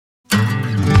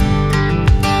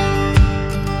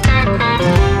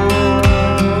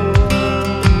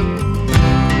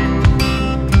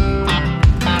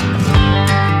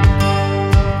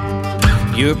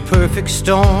You're a perfect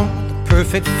storm, the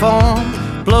perfect form,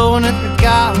 blowing at the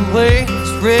godway, this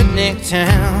redneck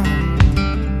town.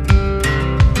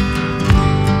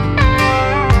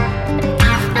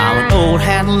 I'm an old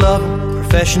hat lover,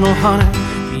 professional hunter.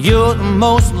 You're the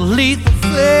most lethal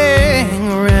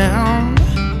thing around.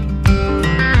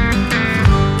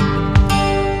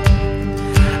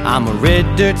 I'm a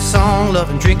red dirt song,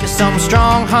 loving, drinking something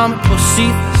strong, humming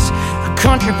Josephus, a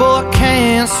country boy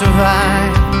can't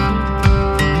survive.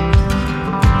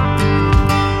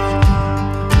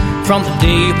 From the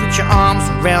day you put your arms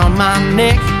around my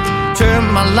neck, turned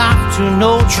my life to an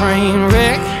old train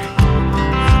wreck.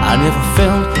 I never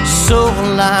felt so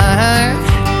alive.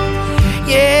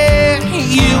 Yeah,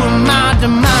 you were my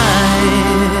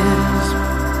demise.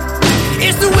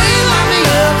 It's the way you light me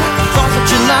up like the 4th of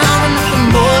July, and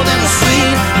nothing more than a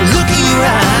sweet look in your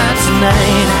eyes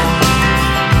tonight.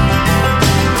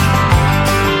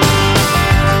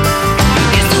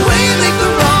 It's the way you make the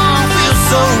wrong feel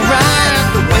so right,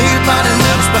 the way your body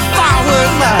looks by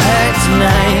firework light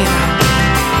tonight.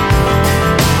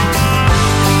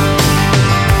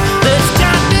 That's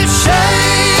got me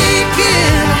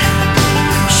shaking,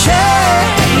 shaking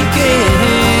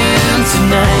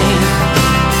tonight.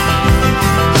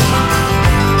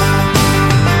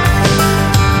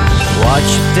 Watch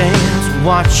you dance,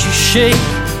 watch you shake,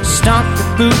 stomp the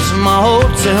boots in my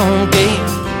hotel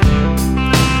gate.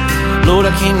 Lord,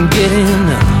 I can't get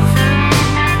enough.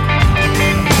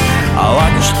 I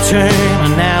watch you turn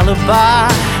an alibi,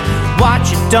 watch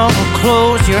you don't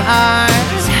close your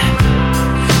eyes.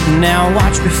 Now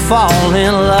watch me fall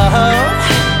in love.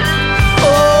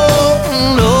 Oh,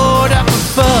 Lord, I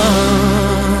fun.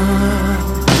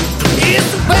 It's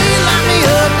the way you light me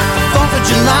up, 4th of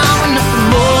July, with nothing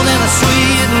more than a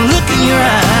sweet look in your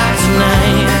eyes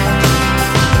tonight.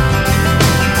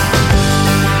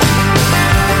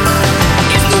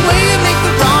 It's the way you make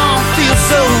the wrong feel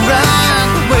so right,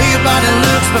 the way your body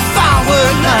looks by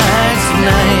firework lights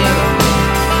tonight.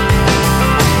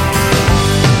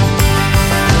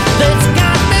 That's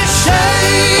got me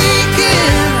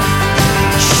shaking,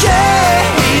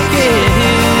 shaking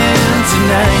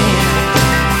tonight.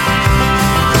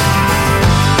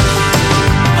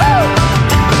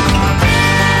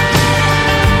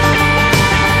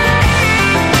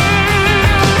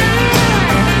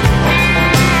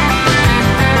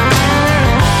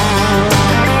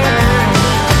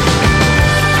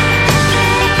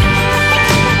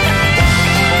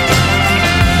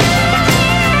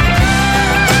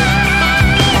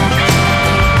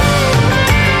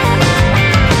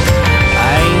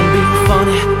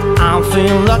 I'm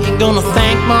feeling lucky, gonna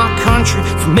thank my country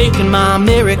for making my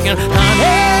American honey.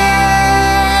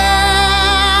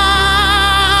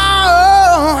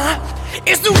 Oh,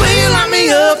 it's the way you light me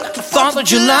up like the 4th of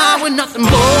July, with nothing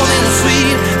more than a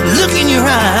sweet look in your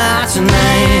eyes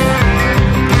tonight.